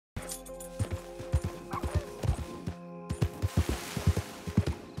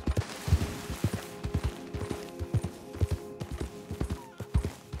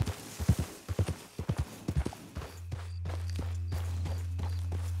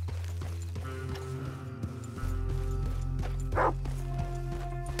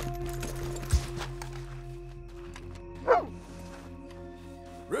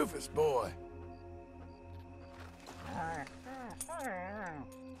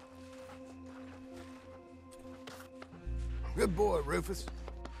Good boy, Rufus.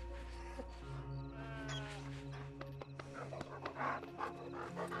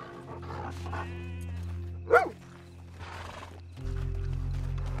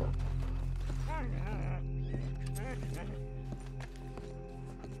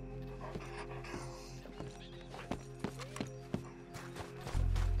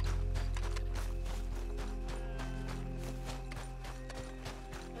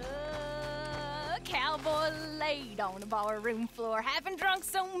 Cowboy laid on the barroom floor, having drunk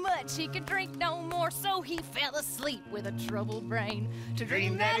so much he could drink no more, so he fell asleep with a troubled brain to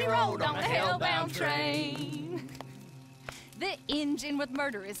dream that he rode on a hellbound train. The engine with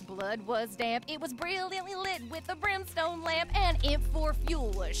murderous blood was damp. It was brilliantly lit with a brimstone lamp, and if for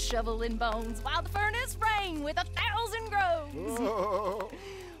fuel was shoveling bones, while the furnace rang with 1,000 groans. Oh.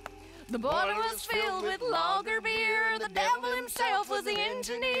 The boiler was filled with lager beer. The devil himself was the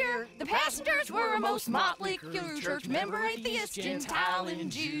engineer. The passengers were a most motley crew, church member, atheist, Gentile,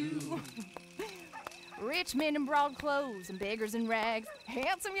 and Jew. Rich men in broad clothes and beggars in rags,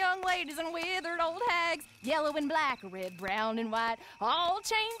 handsome young ladies and withered old hags, yellow and black, red, brown, and white, all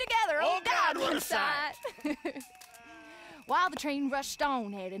chained together. Oh, God, what a sight! While the train rushed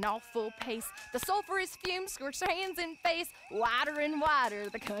on at an awful pace, the sulphurous fumes scorched their hands and face. Wider and wider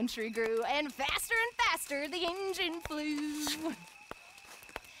the country grew, and faster the engine flew.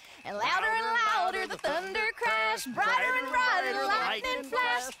 And louder the thunder crashed, brighter and brighter the lightning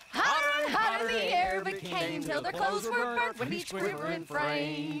flashed. Hotter and hotter the air became, till their clothes were burnt with each quivering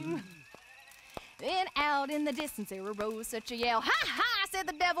frame. Then out in the distance there arose such a yell. Ha ha, said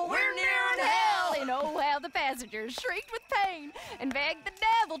the devil, we're nearing hell. And oh, how the passengers shrieked with pain and begged the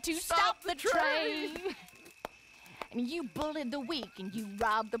devil to stop the train. And you bullied the weak and you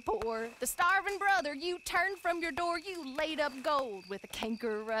robbed the poor. The starving brother, you turned from your door. You laid up gold with a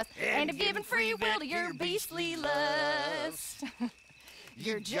canker rust and have given free will to your beastly lust.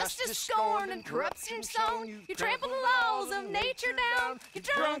 Your justice scorned and corruption sown. You trampled the laws of nature down. You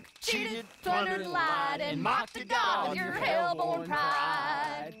drunk, cheated, plundered, lied, and mocked to God with your hell-born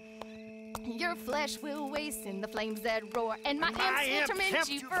pride. Your flesh will waste in the flames that roar, and my imps will torment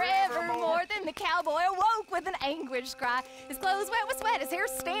you forevermore. Then the cowboy awoke with an anguished cry, his clothes wet with sweat, his hair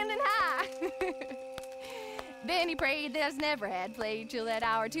standing high. Then he prayed that he's never had played till that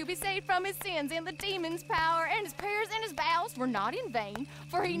hour, to be saved from his sins and the demon's power. And his prayers and his vows were not in vain,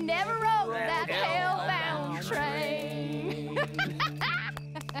 for he never rode that hellbound train.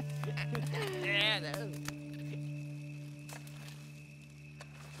 Yeah, no.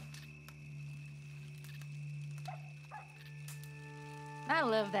 I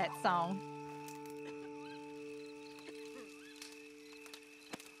love that song.